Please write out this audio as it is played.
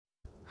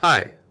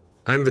Hi,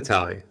 I'm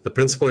Vitaly, the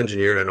principal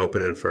engineer at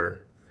OpenInfer.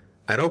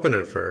 At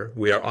OpenInfer,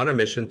 we are on a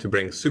mission to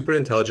bring super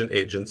intelligent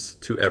agents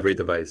to every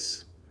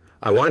device.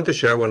 I wanted to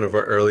share one of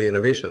our early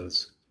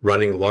innovations,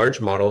 running large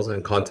models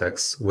and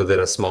contexts within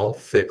a small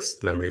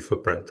fixed memory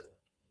footprint.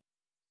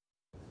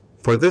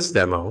 For this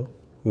demo,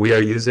 we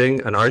are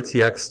using an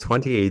RTX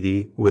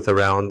 2080 with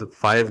around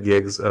 5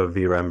 gigs of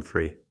VRAM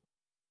free.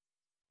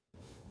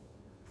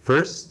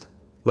 First,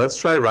 let's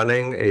try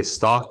running a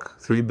stock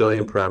 3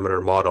 billion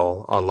parameter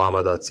model on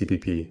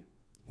llama.cpp.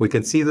 We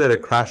can see that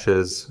it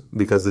crashes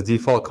because the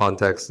default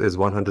context is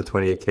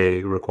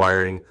 128K,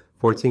 requiring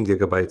 14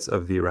 gigabytes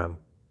of VRAM.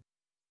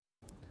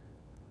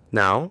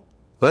 Now,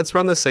 let's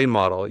run the same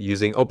model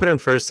using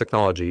OpenInfer's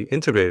technology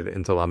integrated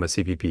into llama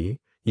CPP,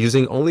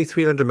 using only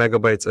 300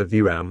 megabytes of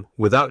VRAM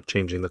without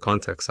changing the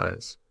context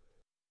size.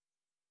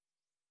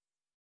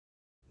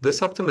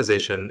 This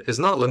optimization is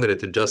not limited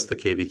to just the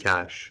KV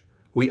cache.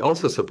 We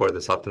also support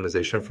this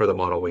optimization for the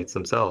model weights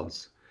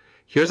themselves.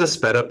 Here's a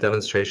sped up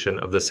demonstration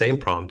of the same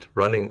prompt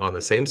running on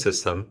the same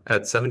system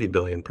at 70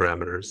 billion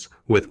parameters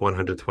with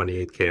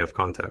 128K of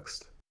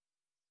context.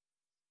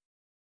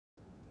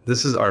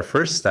 This is our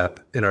first step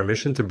in our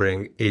mission to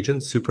bring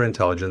agent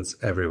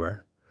superintelligence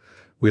everywhere.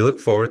 We look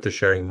forward to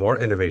sharing more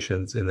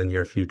innovations in the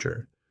near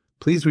future.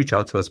 Please reach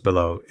out to us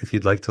below if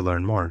you'd like to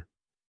learn more.